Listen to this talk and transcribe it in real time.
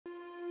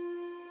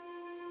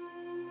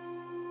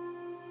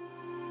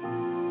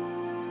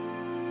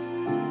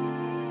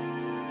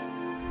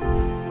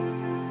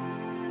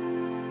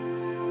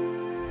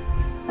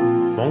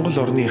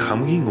Монгол орны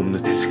хамгийн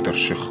өмнөд хэсэгт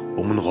орших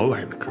Өмнө Говь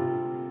аймаг.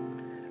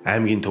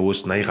 Аймгийн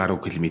төвөөс 80 гаруй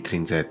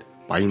км-ийн зайд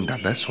баян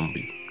далай сум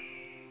бий.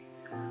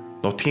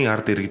 Нутгийн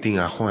ард иргэдийн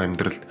ахуйн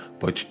амьдралд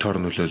бодитоор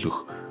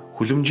нөлөөлөх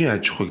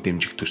хүлэмжийн аж ахуйг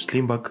дэмжих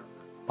төслийн баг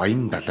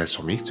баян далай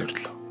сумыг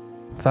зориулав.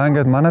 За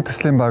ингээд манай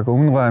төслийн баг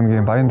Өмнө Говь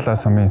аймгийн баян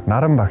далай сумын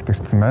наран багт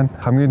ирсэн байна.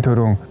 Хамгийн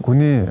түрүүн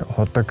гүний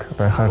худаг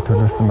байхаар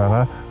төлөвлөсөн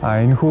байгаа.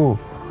 Энэхүү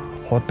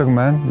худаг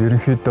маань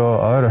ерөнхийдөө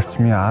ойр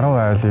орчмын 10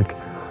 айлыг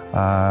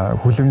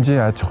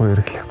хүлэмжийн аж ахуй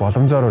эрхлэх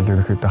боломжоор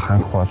ерөнхийдөө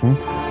хангах болно.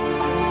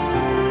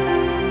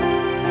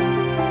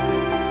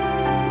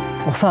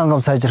 Усан хангам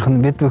сайжрах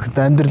нь бид бүхэнд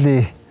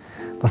амьдралын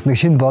бас нэг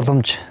шинэ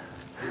боломж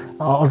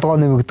орлогоо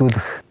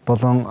нэмэгдүүлэх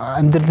болон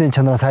амьдралын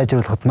чанараа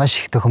сайжруулахад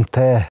маш их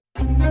тохиомтой.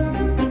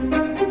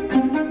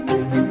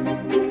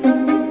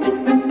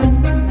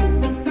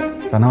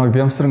 За намайг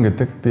Бямсран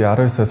гэдэг. Би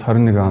 19-аас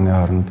 21 оны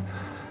хооронд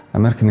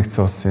Америк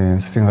нэгдсэн улсын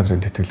засгийн газрын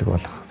тэтгэлэг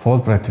болох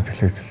Fulbright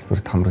тэтгэлэг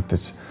төлбөрт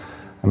хамрагдаж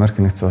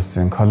Америк нэгдсэн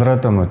улсын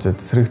Колорадо мужид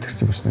сэрэг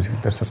төрчийн бичний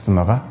чиглэлээр сурсан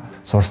байгаа.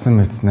 Сурсан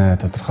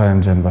мэдснээ тодорхой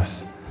хэмжээнд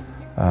бас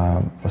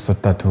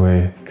бусадаа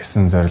түвэй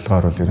гэсэн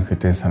зорилгоор бол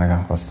ерөнхийдөө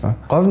санааг анхуулсан.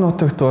 Говь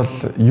нутагт бол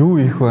юу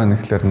их байна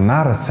гэхээр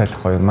нар салхи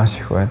хоёр маш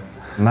их байна.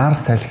 Нар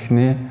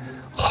салхины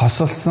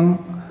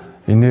хосолсон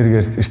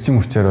энергиэр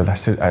эрчим хүчээр бол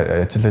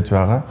ажиллаж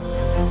байгаа.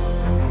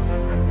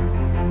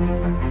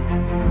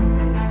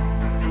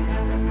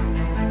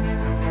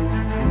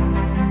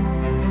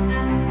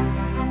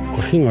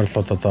 Өрхийн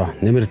орлууд одоо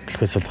нэмэр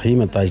төлөхөөс болох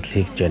ийм ажил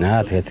хийж байна.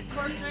 Тэгээд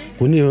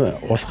гүний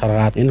ус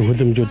гаргаад энэ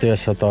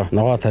хүлэмжүүдээс одоо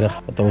ногоо тарих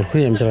одоо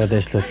өрхийн амжиргаад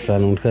ажиллууллаа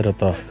нь үнэхээр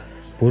одоо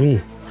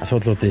бүрэн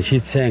асуудлуудын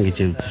шийдсэн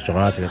гэж үзэж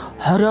байгаа. Тэгээд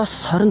 20-оос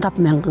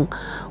 25 мянган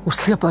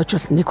өрсөлгөө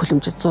боожвол нэг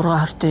хүлэмжид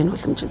 6-20 энэ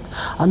хүлэмжинд.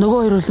 Нөгөө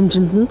хоёр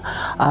хүлэмжинд нь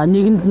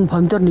нэгэнд нь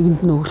помидор,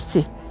 нэгэнд нь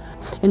өрцөө.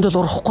 Энд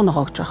бол урахгүй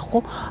ногоо гэж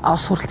байхгүй.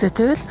 Ус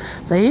хүрэлцээтэй байл.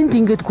 За энд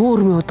ингээд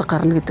гүүрмийн удаг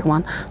гарна гэдэг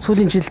маань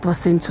сүүлийн жилд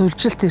бас энэ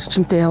цөлжилт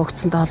эрчимтэй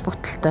явагдсантай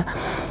холбогдлолтой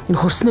энэ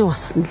хөрсний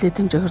ус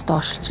нэлээд хэмжээгээр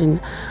доошилж энэ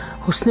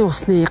хөрсний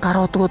усны гар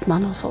удагуд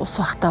маань ус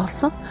бахтай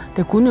болсон.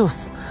 Тэгээ гүний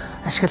ус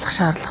ашиглах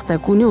шаардлагатай.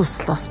 Гүний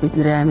ус л бас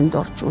бидний айманд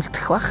орж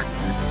үлдэх байх.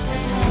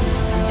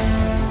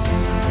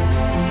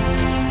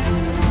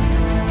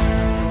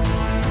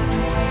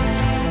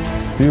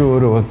 Би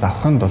өөрөө бол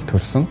завханд бол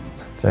төрсөн.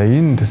 За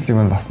энэ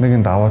төслийг маань бас нэгэн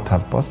даваа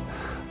тал бол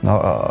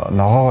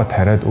ногоогоо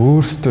тариад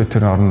өөрсдөө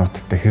тэр орон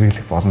нутагт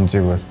хэрэглэх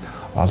боломжийг бол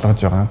олгож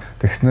байгаа.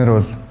 Тэгснээр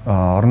бол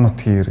орон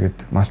нутгийн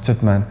иргэд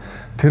малчид маань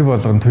тэр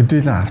болгон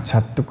төдийлөн авч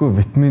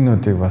чаддаггүй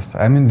витаминуудыг бас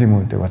амин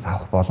дэмүүдийг бас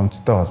авах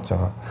боломжтой болж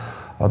байгаа.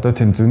 Одоо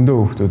тийм зөндөө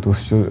хүүхдүүд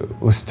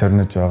өс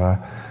төрнөж байгаа.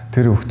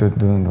 Тэр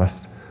хүүхдүүд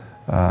бас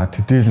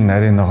төдийлөн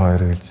нарийн ногоо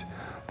хэрэглэж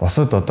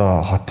босод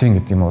одоо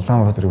хотын гэдэг юм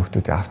Улаанбаатарын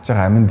хүүхдүүдийг авч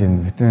байгаа амин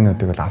дэм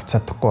витаминуудыг бол авч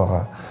чадахгүй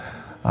байгаа.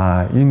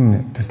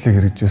 Энэ төслийг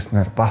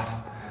хэрэгжүүлснээр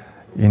бас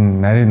энэ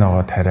нарийн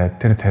ногоо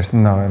тариад тэр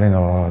тарьсан нарийн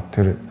ногоо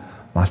тэр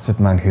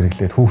малчид маань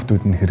хэрэглээд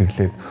хүүхдүүд нь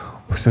хэрэглээд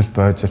өсөлт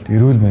бойжилт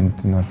эрүүл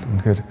мэнд нь бол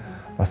үнэхээр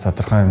бас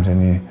тодорхой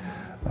хэмжээний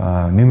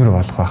нэмэр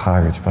болох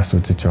байхаа гэж бас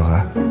үзэж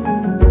байгаа.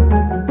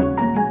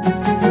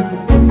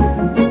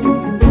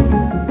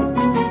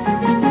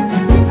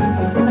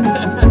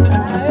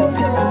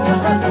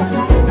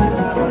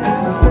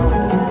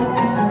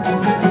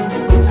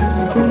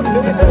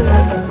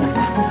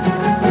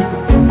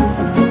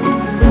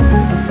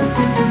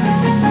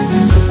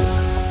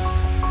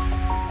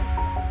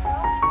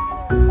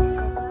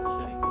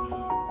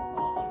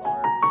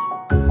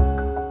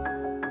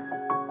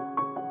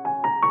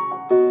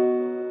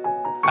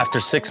 After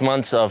 6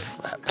 months of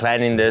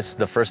planning this,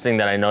 the first thing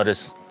that I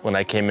noticed when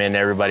I came in,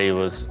 everybody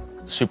was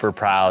super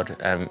proud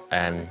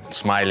and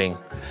smiling.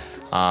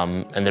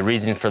 And the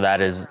reason for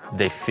that is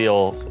they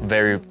feel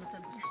very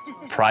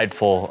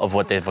prideful of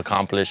what they've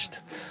accomplished.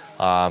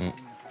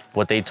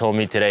 What they told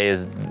me today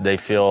is they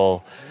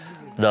feel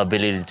the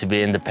ability to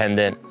be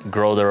independent,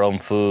 grow their own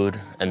food,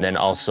 and then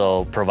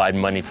also provide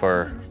money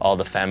for all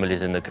the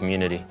families in the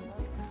community.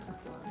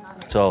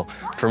 So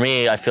for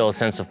me, I feel a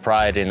sense of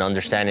pride in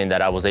understanding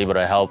that I was able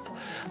to help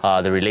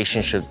the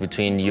relationship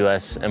between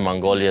US and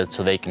Mongolia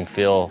so they can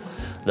feel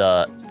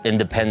the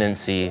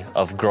independency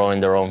of growing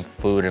their own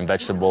food and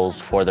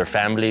vegetables for their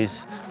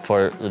families,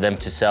 for them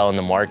to sell in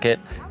the market,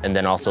 and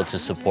then also to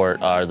support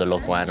the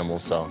local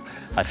animals. So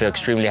I feel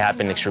extremely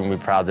happy and extremely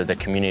proud that the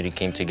community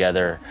came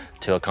together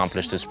to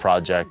accomplish this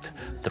project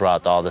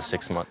throughout all the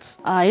 6 months.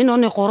 Энэ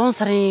оны 3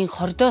 сарын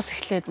 20-оос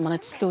эхлээд манай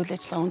төслийн үйл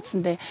ажиллагаа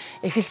үндсэндээ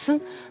эхэлсэн.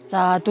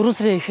 За 4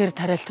 сарын эхээр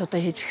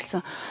тариалтуудаа хийж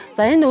эхэлсэн.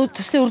 За энэ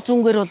төслийн үр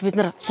дүнгээр бол бид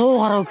нар 100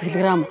 гаруй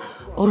килограмм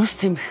өргөс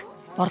тэмэх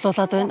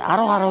борлуулад байна.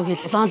 10 гаруй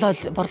улаанлол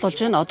борлуулж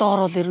байна.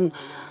 Одоогор бол ер нь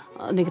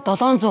нэг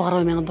 700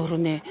 гаруй мянган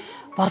төгрөгийн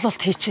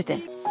борлуулалт хийчихэд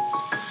байна.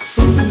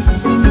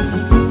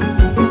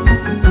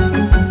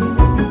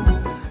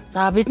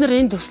 За бид нар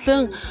энэ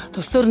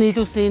төслөөр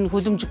нийлүүлсэн энэ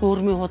хүлэмж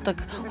гүүрмийн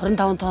худаг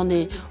 25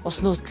 тонны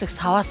ус нөөцлөх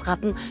саваас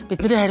гадна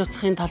бидний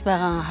хариуцахын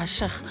талбайгаан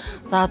хаших,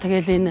 за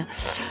тэгэл энэ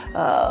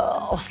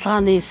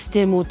услагааны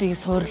системүүдийг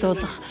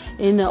суйрлуулах,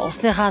 энэ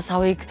усныхаа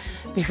савыг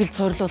бэхэлд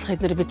суйрлуулах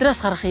биднээс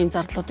гарах ийм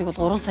зардлуудыг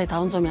бол 3 сая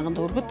 500 мянган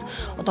төгрөгөд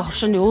одоо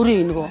хоршооны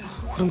өөрийн нөгөө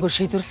хөрөнгөөр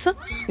шийдвэрлсэн.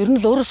 Ер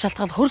нь л өөрөөс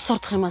шалтгаалж хөрс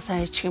сурдах юмаа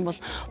сайн хийчих юм бол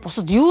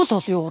бусад юу л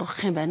бол юу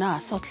ургах юм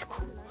байна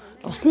асуудалгүй.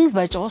 Ус нь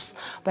байж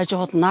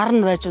байгаад нар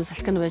нь байж,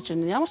 салхин нь байж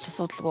ямар ч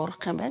асуудалгүй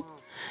ургах юм байна.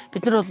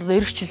 Бид нар бол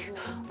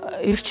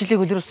эх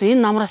жилийг үлрээсэн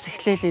энэ намраас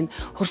эхлээл энэ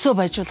хөрсөө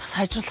байжуулах,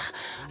 сайжруулах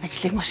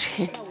ажлыг маш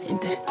их хийн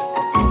энэ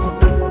дээр.